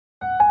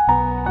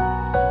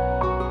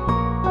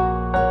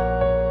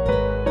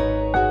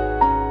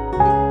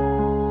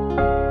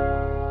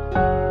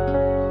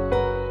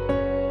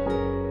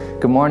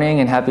Good morning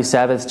and happy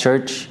Sabbath,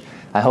 church.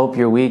 I hope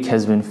your week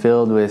has been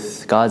filled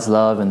with God's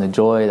love and the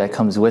joy that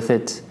comes with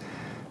it.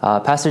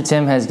 Pastor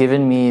Tim has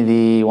given me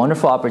the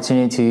wonderful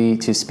opportunity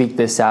to speak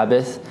this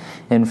Sabbath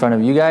in front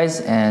of you guys,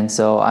 and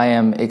so I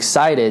am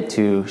excited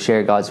to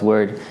share God's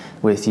word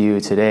with you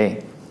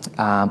today.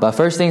 But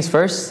first things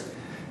first,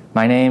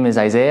 my name is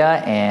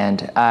Isaiah,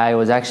 and I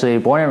was actually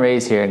born and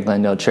raised here at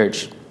Glendale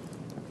Church.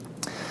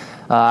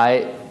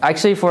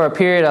 Actually, for a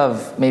period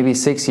of maybe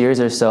 6 years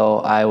or so,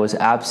 I was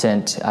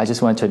absent. I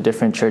just went to a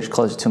different church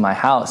closer to my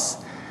house.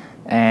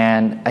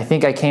 And I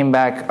think I came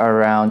back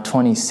around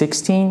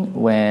 2016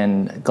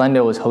 when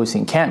Glendale was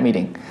hosting camp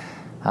meeting.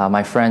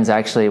 My friends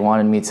actually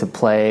wanted me to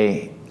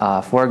play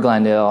for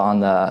Glendale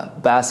on the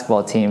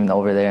basketball team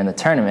over there in the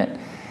tournament.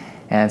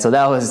 And so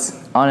that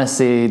was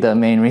honestly the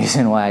main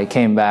reason why I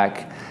came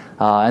back.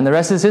 And the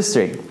rest is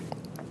history.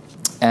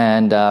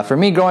 And for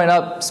me, growing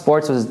up,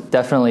 sports was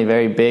definitely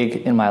very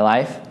big in my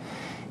life.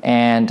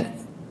 And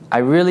I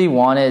really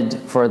wanted,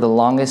 for the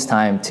longest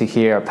time, to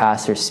hear a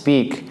pastor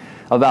speak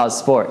about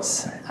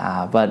sports.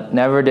 But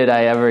never did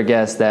I ever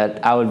guess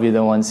that I would be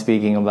the one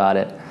speaking about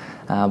it.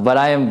 But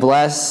I am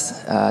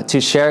blessed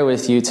to share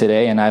with you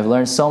today, and I've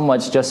learned so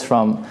much just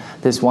from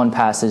this one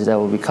passage that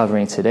we'll be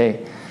covering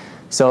today.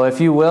 So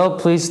if you will,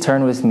 please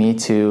turn with me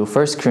to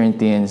 1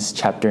 Corinthians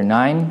chapter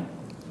 9.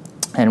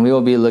 And we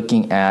will be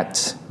looking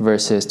at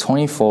verses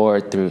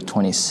 24 through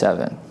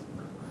 27.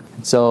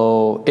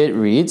 So it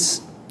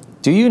reads,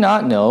 "Do you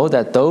not know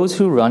that those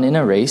who run in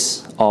a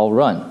race all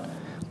run,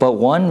 but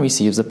one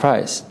receives the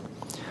prize?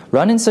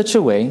 Run in such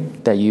a way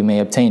that you may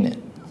obtain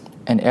it.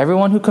 And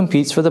everyone who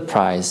competes for the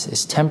prize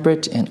is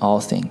temperate in all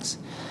things.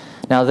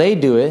 Now they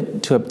do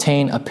it to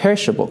obtain a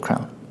perishable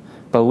crown,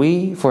 but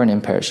we for an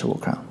imperishable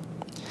crown.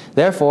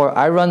 Therefore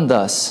I run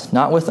thus,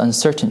 not with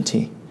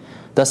uncertainty.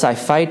 Thus I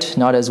fight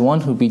not as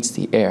one who beats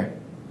the air,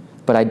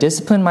 but I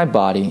discipline my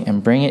body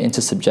and bring it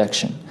into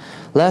subjection,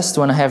 lest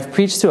when I have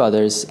preached to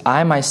others,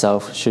 I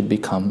myself should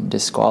become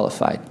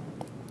disqualified."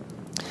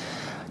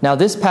 Now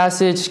this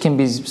passage can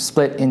be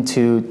split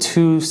into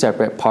two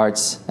separate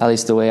parts, at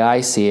least the way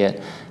I see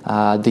it.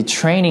 The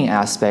training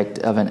aspect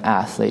of an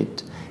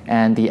athlete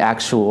and the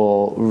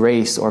actual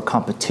race or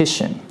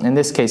competition. In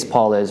this case,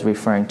 Paul is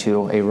referring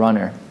to a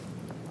runner.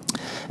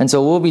 And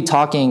so we'll be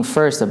talking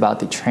first about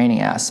the training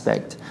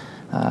aspect.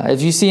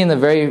 If you see in the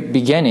very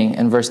beginning,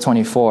 in verse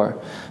 24,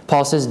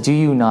 Paul says, "Do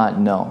you not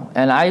know?"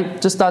 And I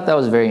just thought that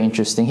was very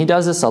interesting. He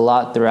does this a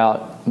lot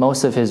throughout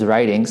most of his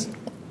writings.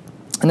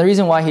 And the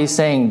reason why he's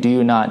saying, "Do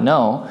you not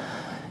know?"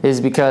 is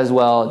because,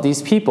 well,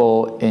 these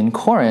people in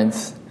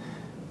Corinth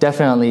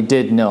definitely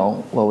did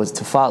know what was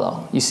to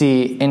follow. You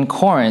see, in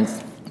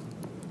Corinth,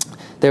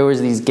 there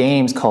was these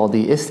games called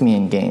the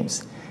Isthmian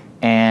Games.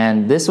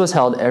 And this was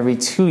held every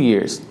 2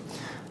 years.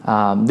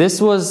 This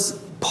was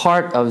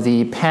part of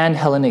the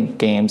Pan-Hellenic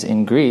Games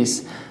in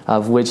Greece,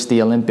 of which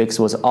the Olympics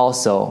was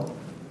also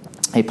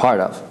a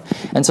part of.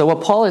 And so what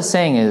Paul is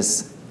saying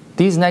is,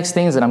 these next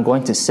things that I'm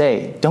going to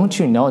say, don't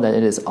you know that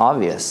it is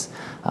obvious?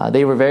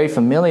 They were very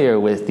familiar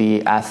with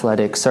the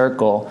athletic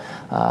circle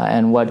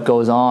and what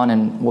goes on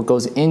and what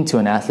goes into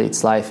an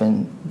athlete's life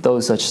and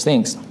those such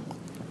things.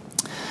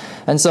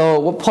 And so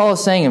what Paul is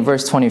saying in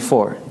verse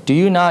 24, "Do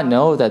you not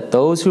know that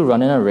those who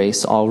run in a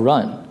race all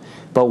run,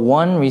 but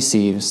one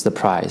receives the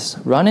prize?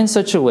 Run in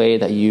such a way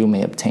that you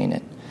may obtain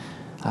it."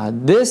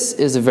 This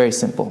is very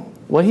simple.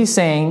 What he's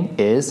saying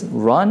is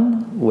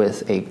run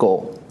with a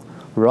goal,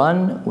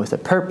 run with a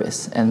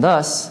purpose, and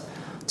thus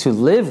to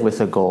live with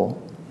a goal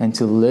and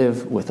to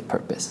live with a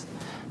purpose.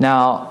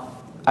 Now,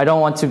 I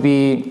don't want to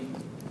be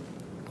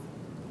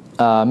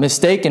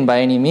mistaken by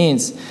any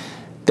means.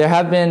 There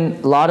have been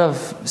a lot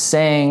of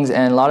sayings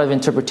and a lot of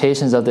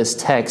interpretations of this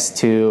text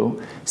to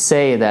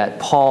say that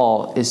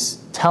Paul is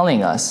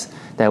telling us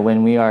that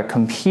when we are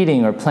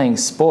competing or playing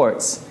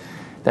sports,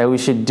 that we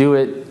should do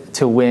it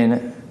to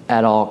win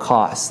at all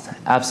costs.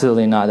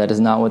 Absolutely not. That is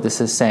not what this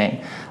is saying.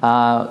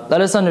 Let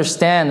us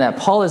understand that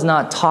Paul is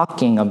not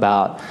talking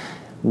about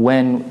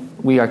when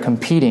we are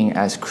competing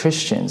as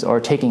Christians or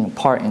taking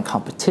part in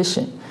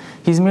competition.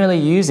 He's merely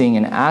using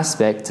an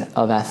aspect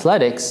of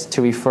athletics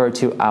to refer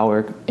to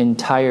our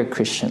entire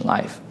Christian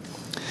life.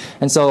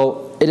 And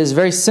so it is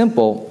very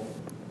simple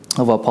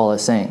of what Paul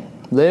is saying.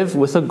 Live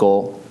with a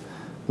goal,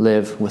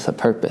 live with a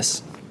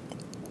purpose.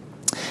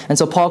 And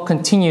so Paul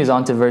continues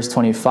on to verse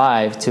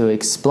 25 to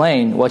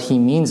explain what he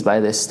means by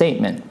this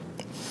statement.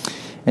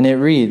 And it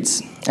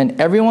reads, "And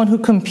everyone who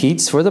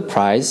competes for the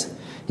prize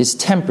is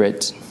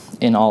temperate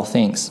in all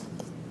things."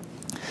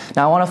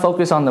 Now I want to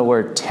focus on the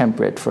word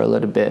temperate for a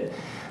little bit.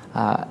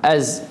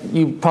 As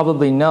you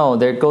probably know,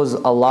 there goes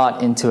a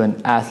lot into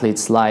an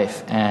athlete's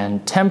life,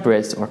 and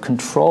temperate or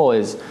control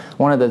is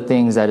one of the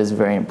things that is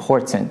very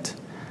important.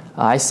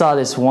 I saw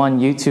this one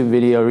YouTube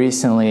video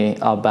recently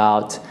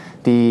about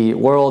the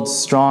world's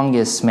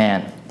strongest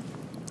man.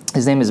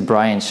 His name is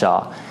Brian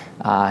Shaw.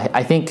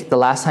 I think the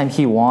last time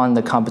he won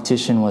the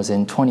competition was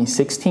in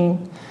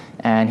 2016,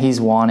 and he's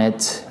won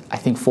it, I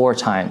think, 4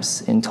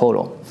 times in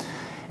total.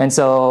 And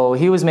so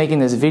he was making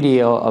this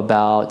video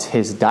about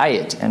his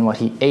diet and what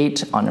he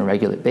ate on a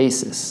regular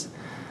basis.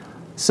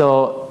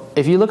 So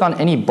if you look on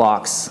any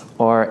box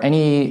or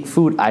any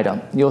food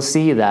item, you'll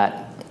see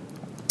that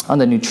on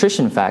the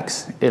nutrition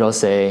facts, it'll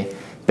say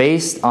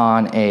based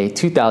on a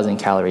 2,000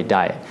 calorie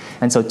diet.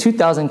 And so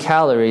 2,000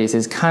 calories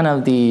is kind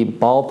of the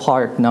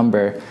ballpark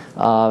number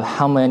of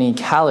how many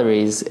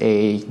calories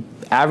an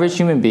average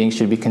human being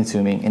should be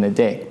consuming in a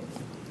day.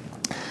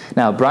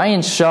 Now,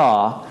 Brian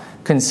Shaw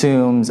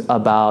consumes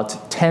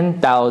about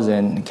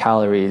 10,000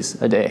 calories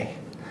a day.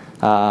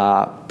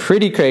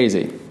 Pretty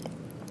crazy.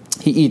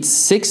 He eats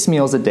 6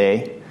 meals a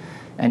day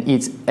and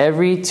eats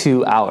every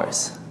 2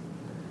 hours.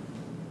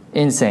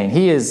 Insane.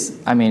 He is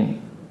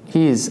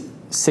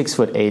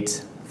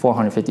 6'8",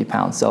 450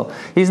 pounds. So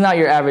he's not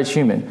your average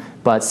human,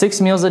 but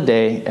 6 meals a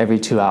day every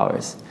 2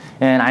 hours.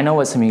 And I know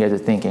what some of you guys are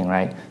thinking,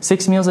 right?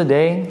 6 meals a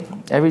day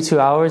every 2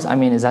 hours?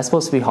 Is that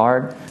supposed to be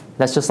hard?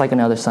 That's just like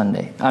another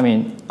Sunday.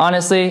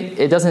 Honestly,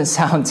 it doesn't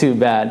sound too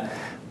bad.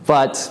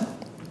 But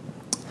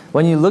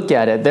when you look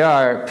at it, there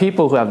are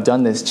people who have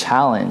done this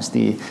challenge,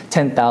 the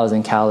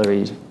 10,000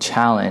 calorie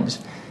challenge.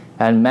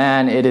 And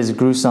man, it is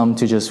gruesome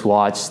to just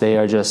watch. They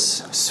are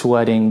just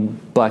sweating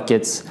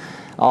buckets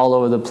all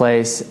over the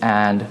place.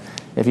 And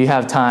if you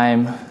have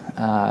time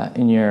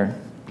in your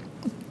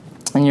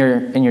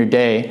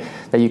day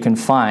that you can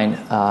find,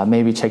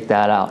 maybe check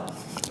that out.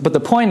 But the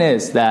point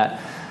is that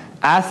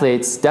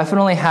athletes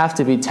definitely have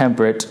to be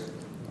temperate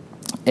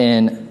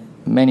in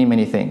many,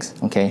 many things,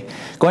 okay?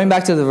 Going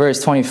back to the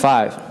verse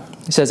 25,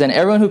 it says, and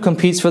everyone who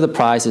competes for the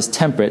prize is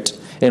temperate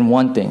in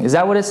one thing. Is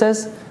that what it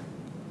says?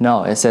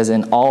 No, it says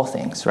in all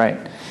things, right?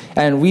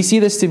 And we see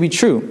this to be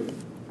true.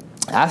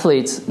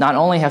 Athletes not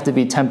only have to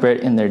be temperate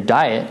in their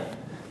diet,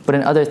 but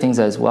in other things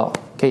as well.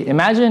 Okay,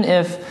 imagine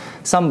if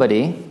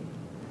somebody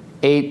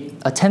ate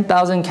a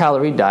 10,000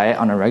 calorie diet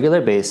on a regular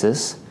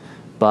basis,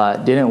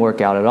 but didn't work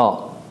out at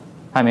all.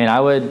 I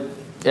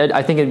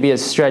think it'd be a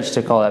stretch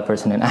to call that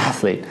person an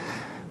athlete.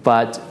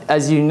 But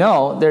as you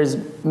know, there's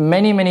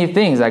many, many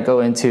things that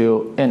go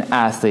into an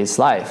athlete's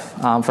life.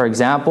 For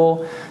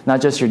example, not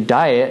just your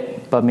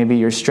diet, but maybe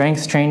your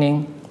strength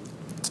training,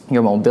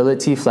 your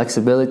mobility,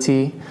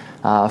 flexibility.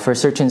 For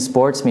certain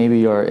sports, maybe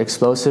your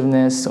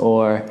explosiveness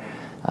or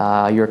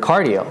your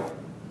cardio.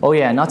 Oh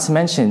yeah, not to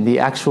mention the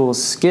actual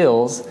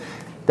skills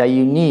that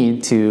you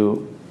need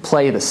to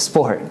play the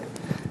sport.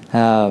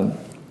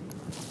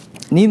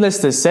 Needless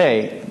to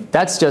say,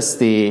 that's just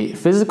the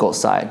physical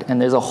side, and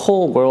there's a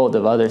whole world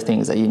of other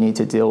things that you need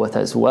to deal with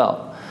as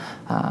well.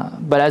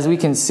 But as we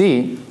can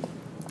see,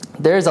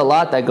 there's a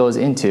lot that goes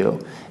into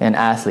an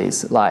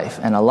athlete's life,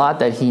 and a lot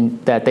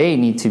that they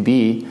need to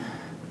be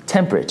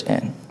temperate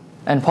in.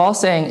 And Paul's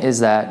saying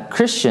is that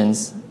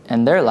Christians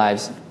and their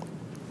lives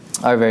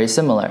are very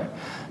similar.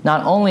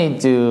 Not only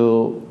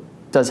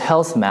does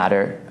health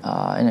matter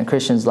in a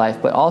Christian's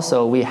life, but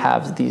also we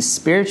have these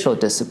spiritual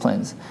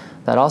disciplines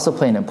that also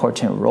play an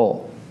important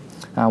role.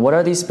 What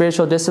are these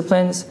spiritual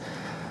disciplines?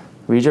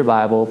 Read your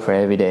Bible,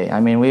 pray every day.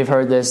 We've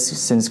heard this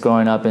since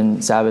growing up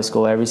in Sabbath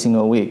school every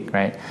single week,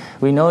 right?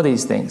 We know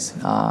these things.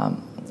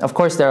 Of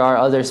course, there are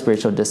other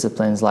spiritual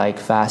disciplines like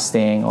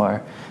fasting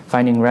or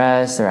finding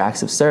rest or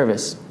acts of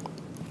service.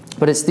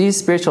 But it's these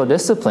spiritual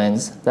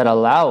disciplines that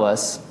allow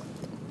us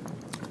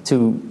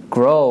to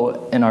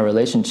grow in our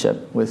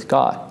relationship with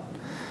God.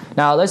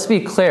 Now, let's be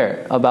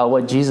clear about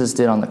what Jesus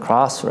did on the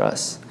cross for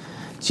us.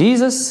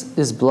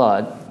 Jesus'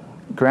 blood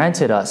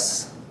granted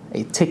us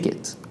a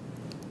ticket.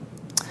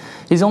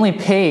 He's only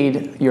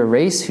paid your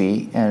race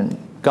fee and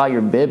got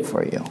your bib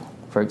for you,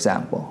 for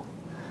example.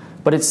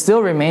 But it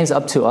still remains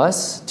up to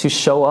us to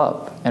show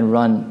up and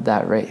run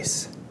that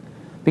race.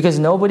 Because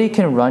nobody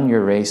can run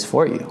your race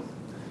for you.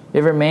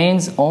 It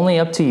remains only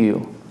up to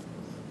you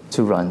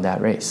to run that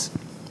race.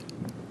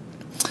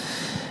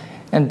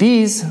 And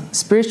these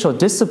spiritual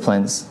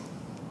disciplines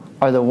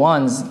are the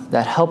ones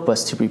that help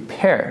us to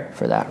prepare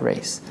for that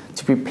race,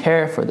 to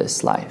prepare for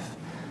this life.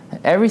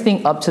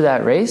 Everything up to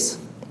that race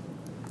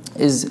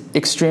is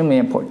extremely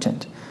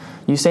important.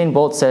 Usain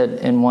Bolt said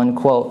in one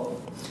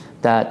quote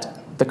that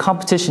the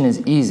competition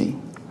is easy.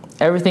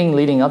 Everything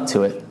leading up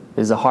to it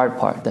is the hard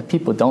part that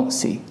people don't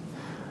see.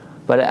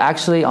 But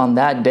actually on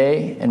that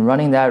day and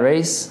running that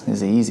race is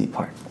the easy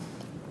part.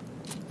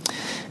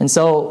 And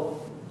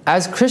so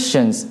as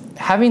Christians,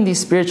 having these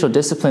spiritual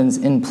disciplines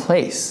in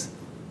place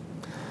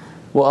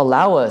will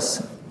allow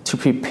us to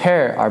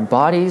prepare our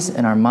bodies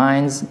and our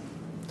minds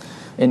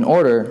in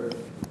order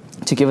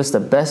to give us the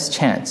best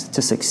chance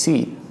to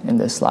succeed in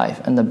this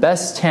life and the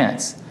best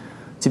chance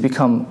to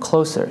become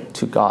closer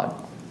to God.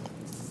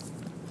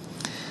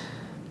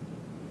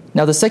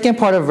 Now, the second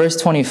part of verse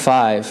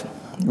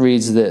 25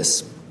 reads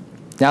this: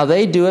 Now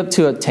they do it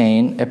to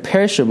obtain a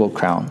perishable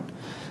crown,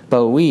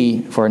 but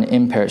we for an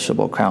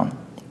imperishable crown.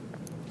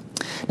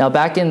 Now,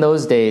 back in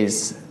those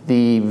days,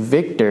 the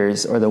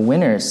victors or the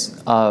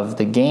winners of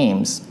the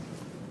games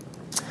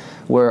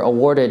were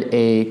awarded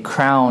a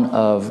crown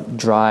of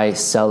dry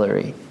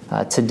celery.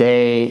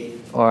 Today,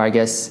 or I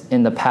guess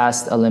in the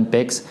past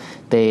Olympics,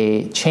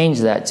 they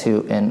changed that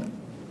to an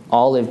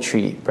olive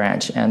tree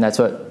branch, and that's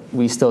what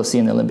we still see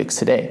in the Olympics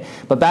today.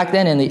 But back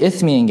then in the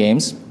Isthmian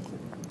Games,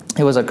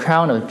 it was a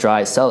crown of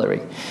dry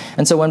celery.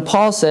 And so when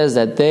Paul says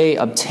that they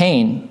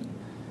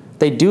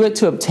do it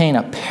to obtain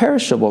a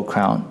perishable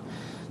crown,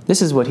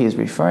 this is what he is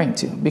referring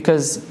to.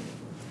 Because,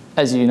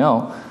 as you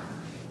know,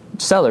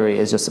 celery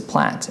is just a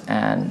plant,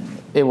 and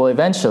it will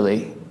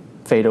eventually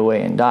fade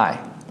away and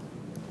die.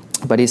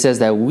 But he says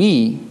that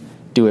we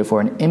do it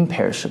for an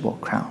imperishable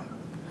crown.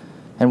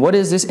 And what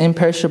is this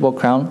imperishable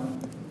crown?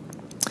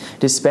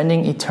 It is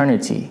spending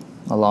eternity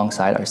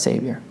alongside our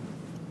Savior.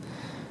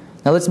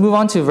 Now let's move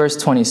on to verse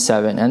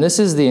 27, and this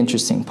is the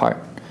interesting part.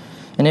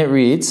 And it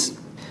reads,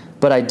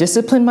 "But I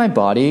discipline my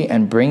body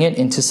and bring it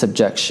into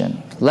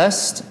subjection,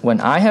 lest when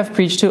I have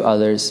preached to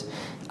others,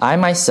 I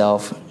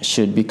myself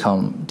should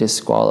become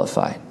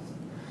disqualified."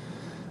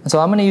 And so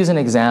I'm going to use an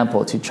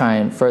example to try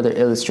and further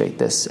illustrate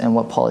this and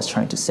what Paul is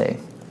trying to say.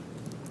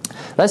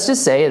 Let's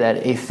just say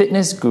that a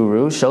fitness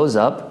guru shows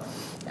up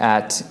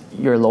at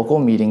your local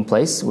meeting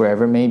place,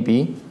 wherever it may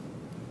be,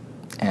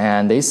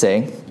 and they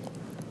say,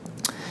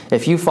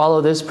 if you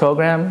follow this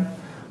program,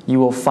 you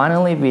will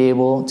finally be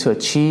able to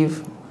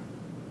achieve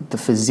the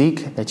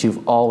physique that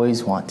you've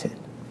always wanted.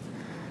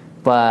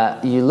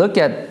 But you look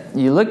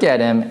at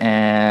him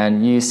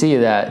and you see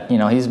that he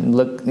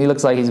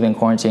looks like he's been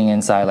quarantining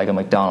inside like a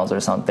McDonald's or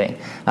something.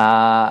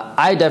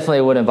 I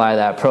definitely wouldn't buy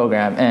that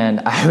program,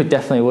 and I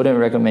definitely wouldn't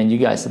recommend you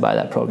guys to buy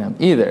that program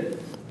either.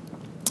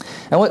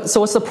 And so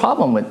what's the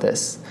problem with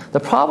this? The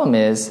problem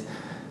is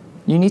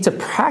you need to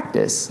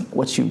practice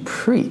what you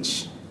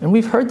preach. And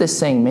we've heard this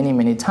saying many,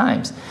 many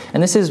times.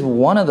 And this is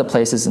one of the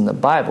places in the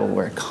Bible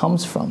where it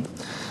comes from.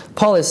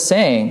 Paul is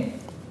saying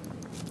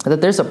that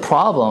there's a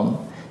problem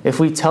if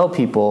we tell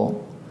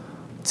people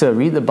to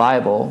read the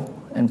Bible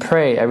and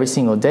pray every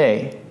single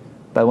day,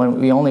 but when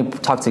we only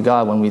talk to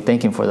God when we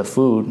thank Him for the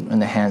food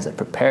and the hands that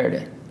prepared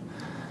it.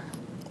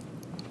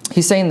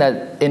 He's saying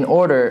that in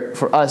order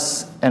for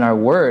us and our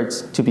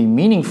words to be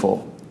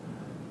meaningful,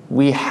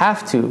 we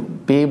have to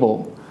be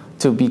able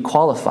to be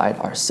qualified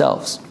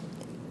ourselves.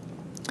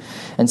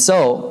 And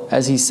so,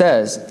 as he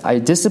says, I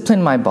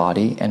discipline my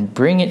body and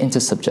bring it into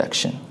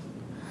subjection,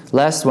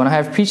 lest when I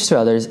have preached to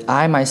others,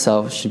 I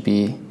myself should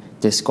be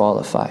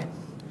disqualified.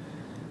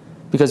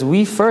 Because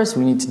we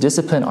need to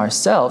discipline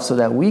ourselves so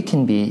that we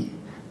can be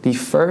the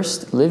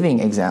first living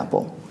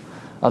example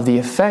of the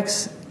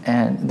effects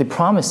and the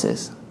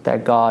promises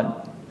that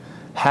God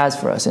has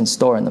for us in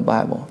store in the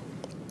Bible.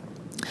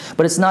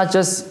 But it's not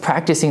just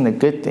practicing the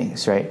good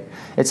things, right?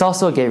 It's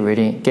also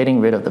getting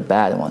rid of the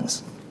bad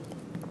ones.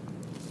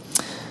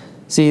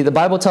 See, the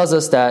Bible tells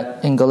us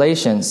that in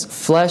Galatians,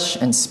 flesh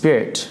and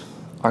spirit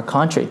are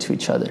contrary to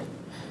each other.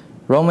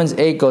 Romans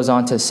 8 goes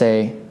on to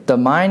say, the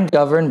mind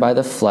governed by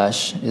the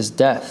flesh is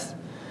death,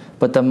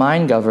 but the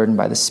mind governed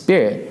by the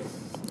Spirit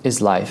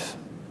is life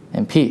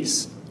and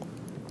peace.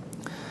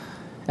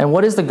 And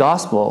what is the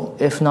gospel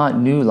if not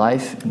new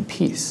life and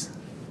peace?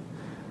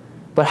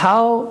 But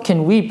how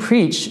can we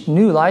preach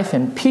new life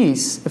and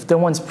peace if the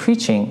ones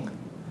preaching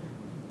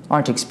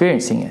aren't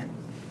experiencing it?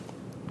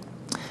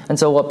 And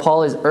so what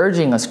Paul is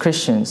urging us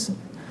Christians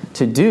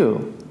to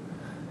do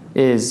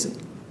is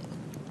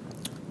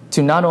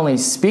to not only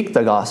speak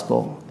the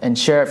gospel and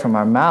share it from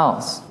our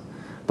mouths,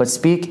 but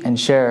speak and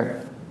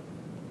share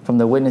from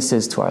the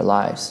witnesses to our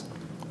lives.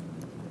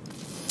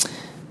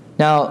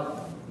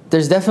 Now,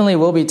 there's definitely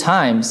will be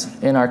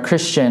times in our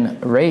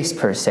Christian race,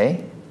 per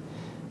se,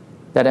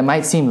 that it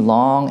might seem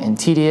long and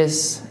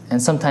tedious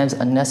and sometimes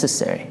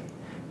unnecessary,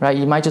 right?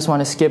 You might just want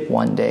to skip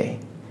one day.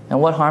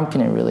 And what harm can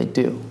it really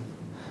do?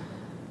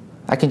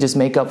 I can just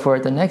make up for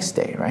it the next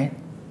day, right?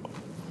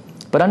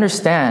 But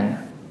understand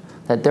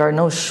that there are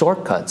no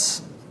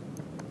shortcuts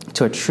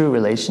to a true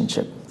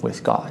relationship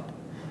with God.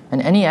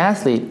 And any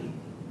athlete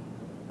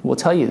will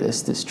tell you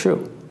this is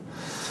true.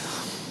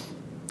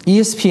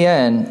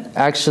 ESPN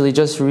actually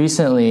just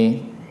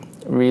recently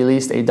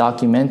released a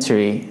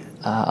documentary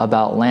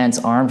about Lance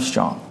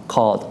Armstrong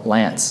called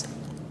Lance.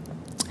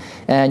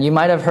 And you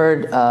might have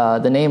heard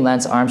the name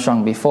Lance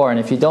Armstrong before, and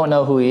if you don't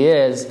know who he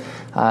is,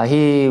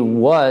 he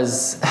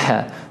was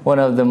one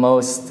of the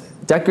most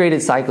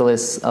decorated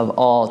cyclists of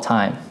all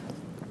time.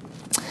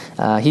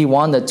 He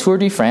won the Tour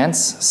de France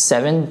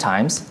 7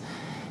 times.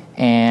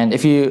 And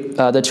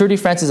the Tour de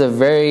France is a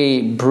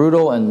very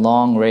brutal and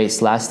long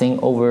race lasting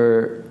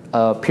over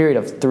a period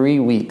of 3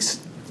 weeks.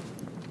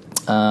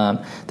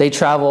 They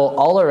travel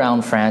all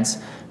around France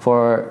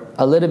for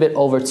a little bit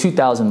over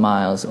 2,000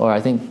 miles, or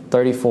I think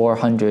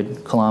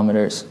 3,400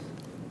 kilometers.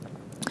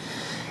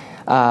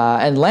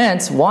 And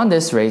Lance won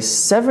this race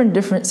 7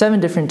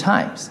 different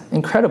times.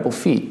 Incredible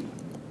feat.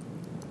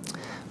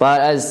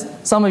 But as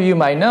some of you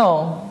might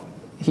know,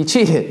 he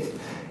cheated.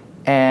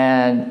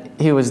 And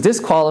he was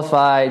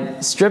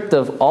disqualified, stripped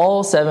of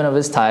all 7 of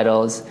his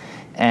titles,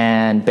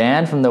 and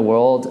banned from the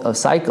world of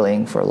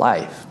cycling for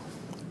life.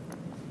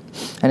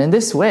 And in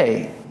this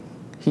way,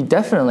 he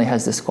definitely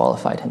has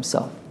disqualified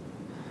himself.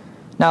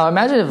 Now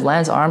imagine if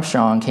Lance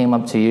Armstrong came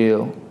up to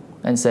you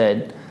and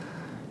said,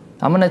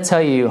 I'm going to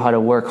tell you how to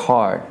work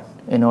hard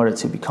in order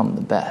to become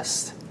the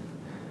best.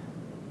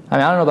 I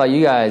don't know about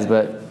you guys,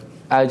 but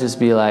I'd just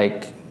be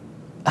like,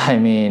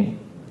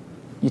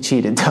 you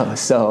cheated though.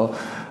 So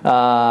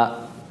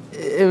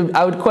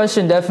I would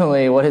question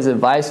definitely what his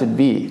advice would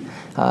be.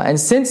 And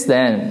since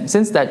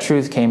that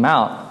truth came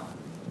out,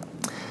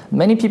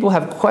 many people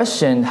have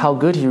questioned how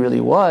good he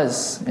really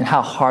was and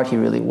how hard he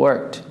really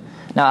worked.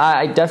 Now,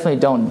 I definitely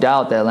don't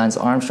doubt that Lance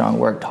Armstrong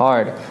worked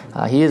hard.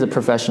 He is a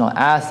professional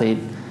athlete,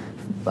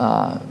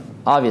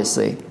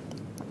 obviously.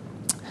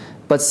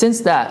 But since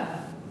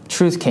that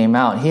truth came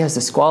out, he has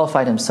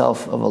disqualified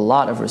himself of a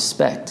lot of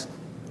respect.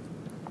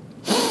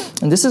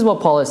 And this is what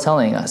Paul is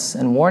telling us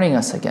and warning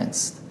us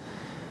against.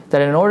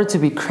 That in order to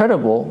be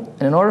credible,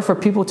 and in order for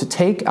people to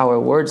take our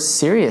words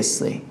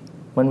seriously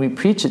when we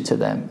preach it to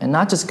them, and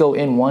not just go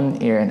in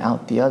one ear and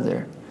out the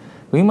other,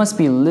 we must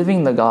be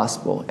living the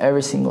gospel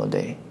every single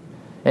day.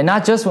 And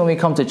not just when we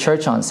come to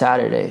church on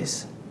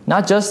Saturdays,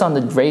 not just on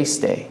the race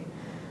day.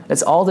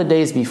 It's all the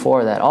days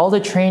before that, all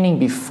the training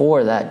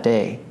before that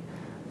day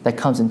that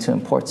comes into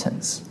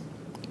importance.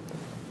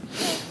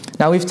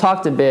 Now, we've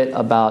talked a bit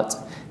about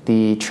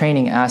the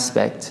training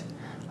aspect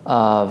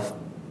of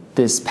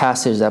this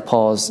passage that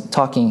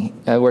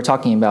we're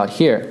talking about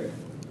here.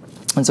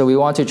 And so we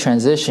want to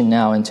transition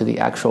now into the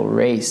actual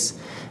race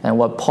and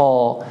what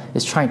Paul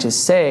is trying to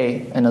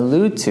say and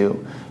allude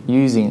to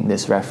using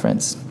this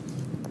reference.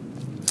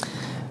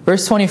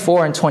 Verse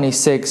 24 and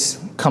 26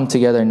 come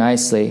together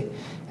nicely,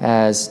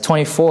 as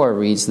 24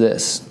 reads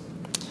this: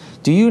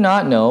 "Do you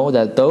not know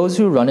that those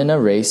who run in a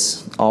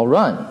race all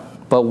run,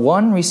 but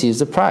one receives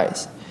the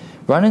prize?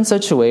 Run in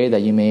such a way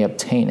that you may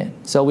obtain it."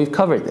 So we've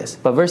covered this.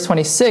 But verse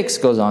 26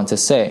 goes on to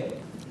say,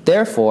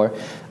 "Therefore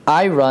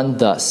I run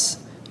thus,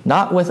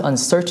 not with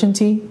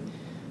uncertainty.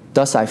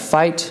 Thus I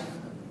fight,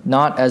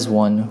 not as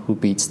one who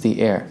beats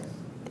the air."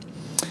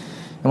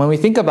 And when we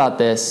think about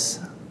this,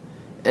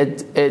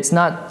 it's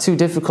not too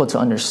difficult to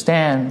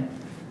understand,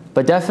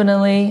 but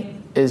definitely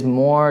is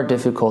more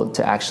difficult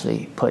to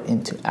actually put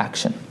into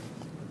action.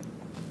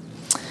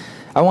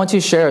 I want to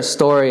share a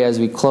story as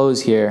we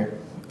close here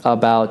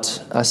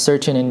about a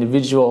certain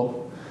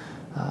individual,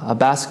 a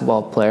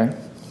basketball player,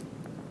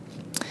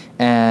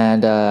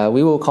 and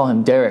we will call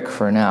him Derek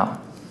for now.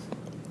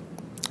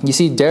 You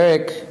see,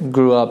 Derek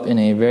grew up in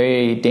a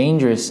very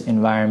dangerous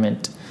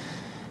environment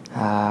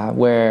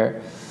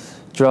where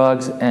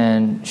drugs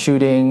and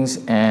shootings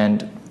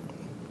and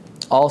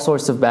all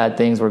sorts of bad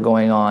things were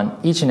going on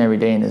each and every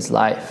day in his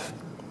life.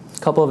 A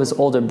couple of his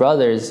older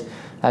brothers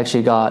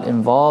actually got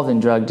involved in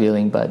drug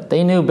dealing, but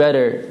they knew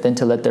better than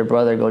to let their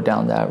brother go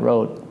down that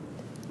road.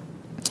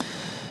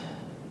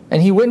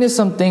 And he witnessed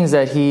some things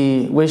that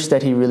he wished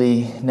that he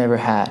really never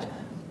had.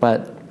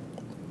 But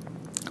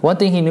one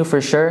thing he knew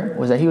for sure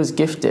was that he was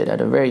gifted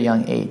at a very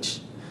young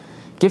age.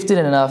 Gifted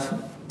enough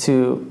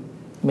to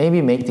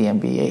maybe make the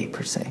NBA,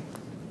 per se.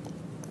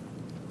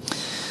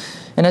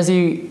 And as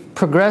he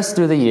progressed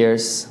through the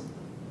years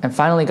and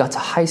finally got to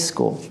high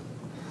school,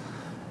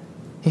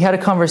 he had a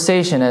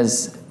conversation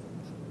as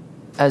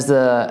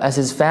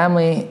his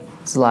family's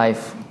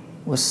life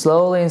was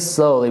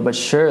slowly but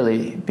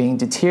surely being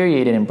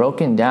deteriorated and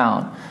broken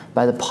down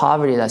by the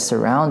poverty that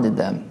surrounded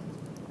them.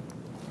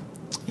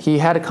 He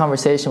had a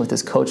conversation with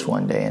his coach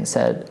one day and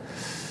said,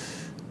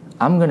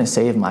 "I'm going to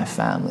save my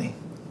family."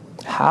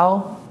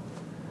 How?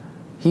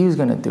 He was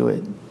going to do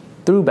it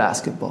through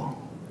basketball,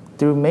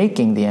 through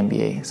making the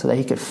NBA, so that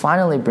he could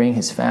finally bring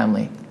his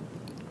family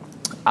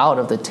out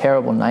of the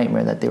terrible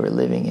nightmare that they were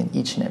living in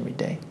each and every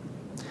day.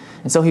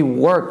 And so he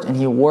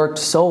worked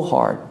so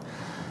hard,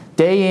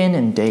 day in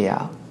and day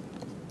out.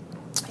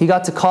 He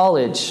got to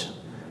college,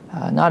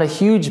 not a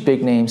huge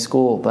big name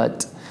school,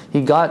 but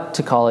he got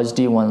to college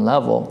D1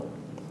 level.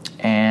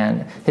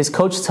 And his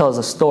coach tells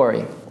a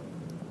story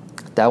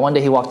that one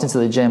day he walked into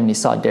the gym and he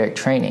saw Derek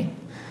training.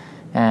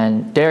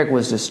 And Derek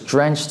was just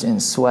drenched in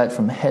sweat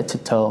from head to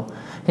toe.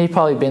 He'd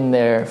probably been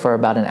there for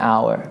about an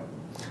hour.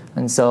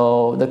 And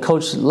so the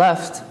coach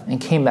left and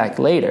came back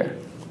later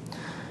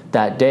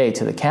that day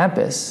to the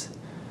campus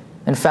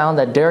and found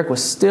that Derek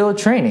was still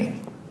training.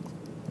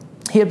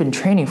 He had been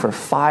training for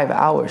 5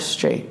 hours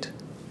straight.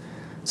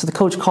 So the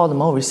coach called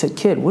him over. He said,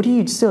 "Kid, what are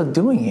you still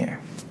doing here?"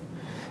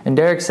 And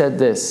Derek said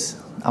this,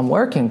 "I'm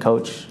working,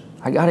 coach.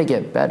 I got to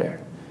get better."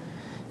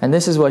 And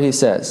this is what he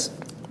says.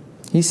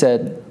 He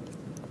said,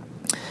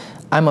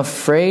 "I'm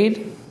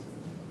afraid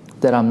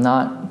that I'm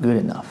not good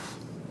enough."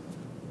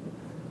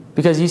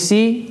 Because you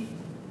see,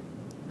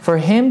 for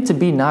him to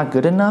be not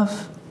good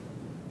enough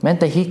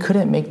meant that he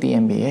couldn't make the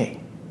NBA.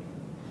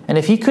 And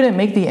if he couldn't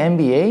make the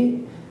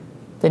NBA,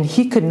 then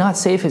he could not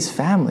save his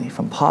family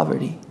from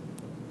poverty.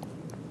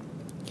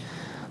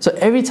 So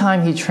every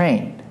time he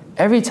trained,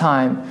 every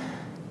time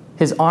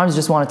his arms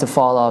just wanted to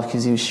fall off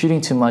because he was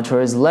shooting too much, or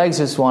his legs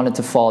just wanted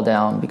to fall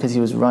down because he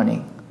was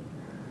running,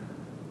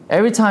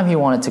 every time he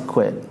wanted to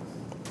quit,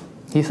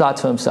 he thought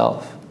to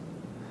himself,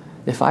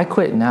 if I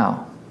quit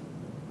now,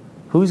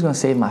 who's going to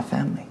save my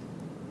family?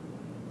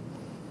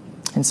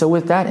 And so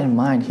with that in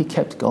mind, he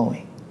kept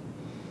going.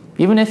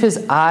 Even if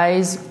his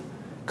eyes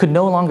could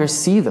no longer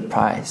see the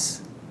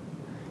prize.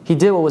 He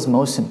did what was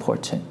most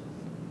important.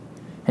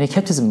 And he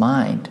kept his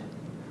mind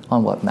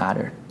on what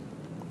mattered.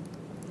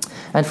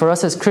 And for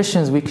us as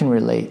Christians, we can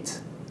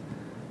relate.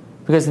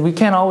 Because we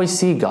can't always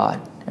see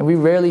God. And we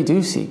rarely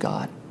do see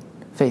God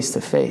face to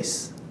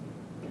face.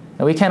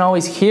 And we can't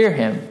always hear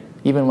him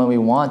even when we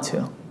want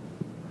to.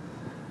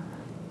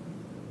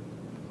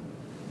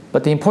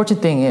 But the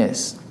important thing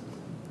is,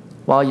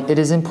 while it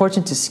is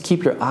important to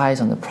keep your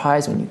eyes on the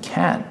prize when you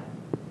can,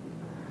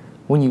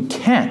 when you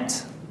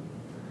can't,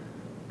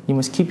 you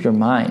must keep your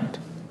mind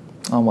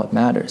on what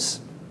matters.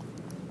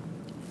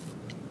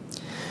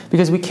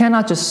 Because we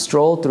cannot just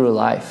stroll through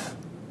life.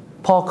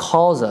 Paul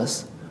calls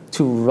us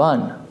to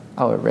run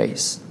our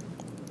race.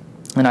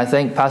 And I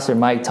thank Pastor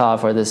Mike Todd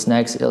for this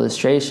next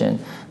illustration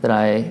that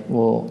I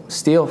will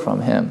steal from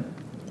him.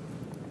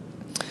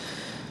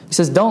 He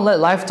says, don't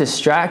let life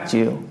distract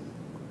you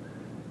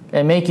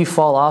and make you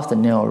fall off the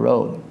narrow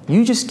road.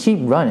 You just keep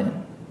running.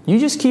 You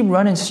just keep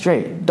running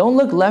straight. Don't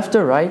look left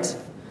or right.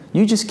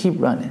 You just keep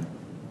running.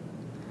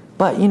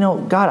 But,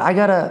 God, I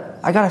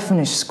gotta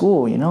finish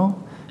school, and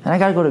I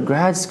gotta go to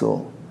grad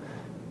school.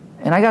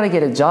 And I gotta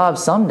get a job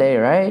someday,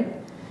 right?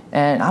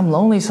 And I'm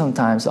lonely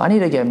sometimes, so I need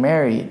to get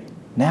married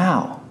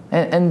now.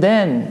 And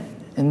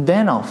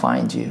then I'll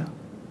find you.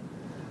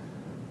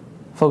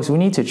 Folks, we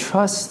need to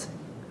trust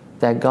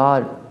that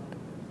God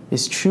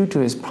is true to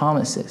his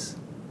promises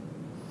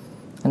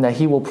and that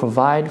he will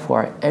provide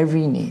for our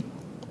every need.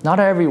 Not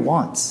our every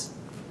wants,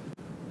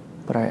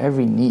 but our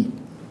every need.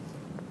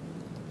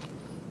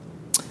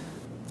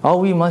 All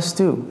we must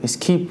do is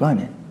keep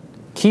running.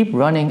 Keep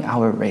running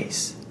our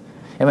race.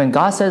 And when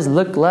God says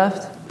look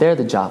left, there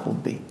the job will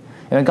be.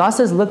 And when God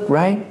says look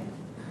right,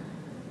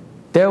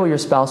 there will your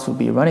spouse will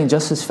be, running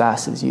just as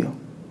fast as you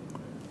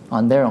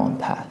on their own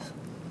path.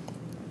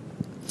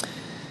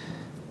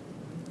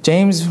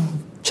 James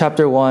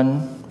chapter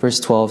 1, verse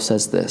 12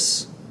 says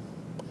this: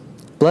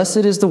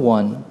 Blessed is the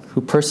one who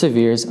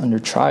perseveres under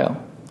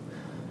trial,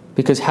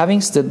 because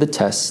having stood the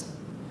test,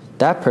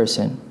 that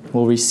person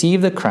will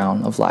receive the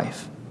crown of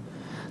life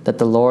that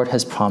the Lord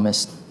has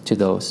promised to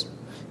those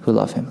who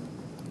love him.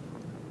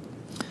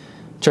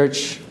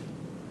 Church,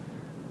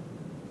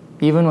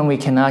 even when we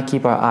cannot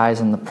keep our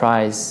eyes on the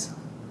prize,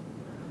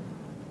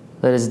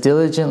 let us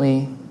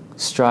diligently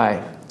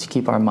strive to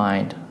keep our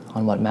mind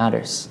on what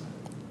matters.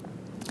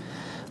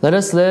 Let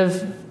us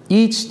live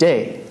each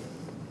day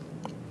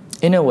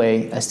in a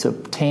way as to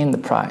obtain the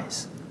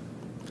prize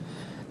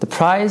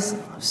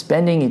of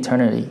spending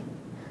eternity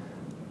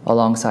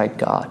alongside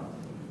God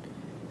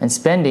and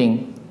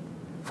spending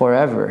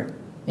forever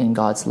in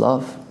God's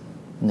love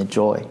and the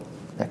joy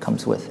that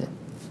comes with it.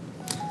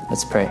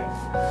 Let's pray.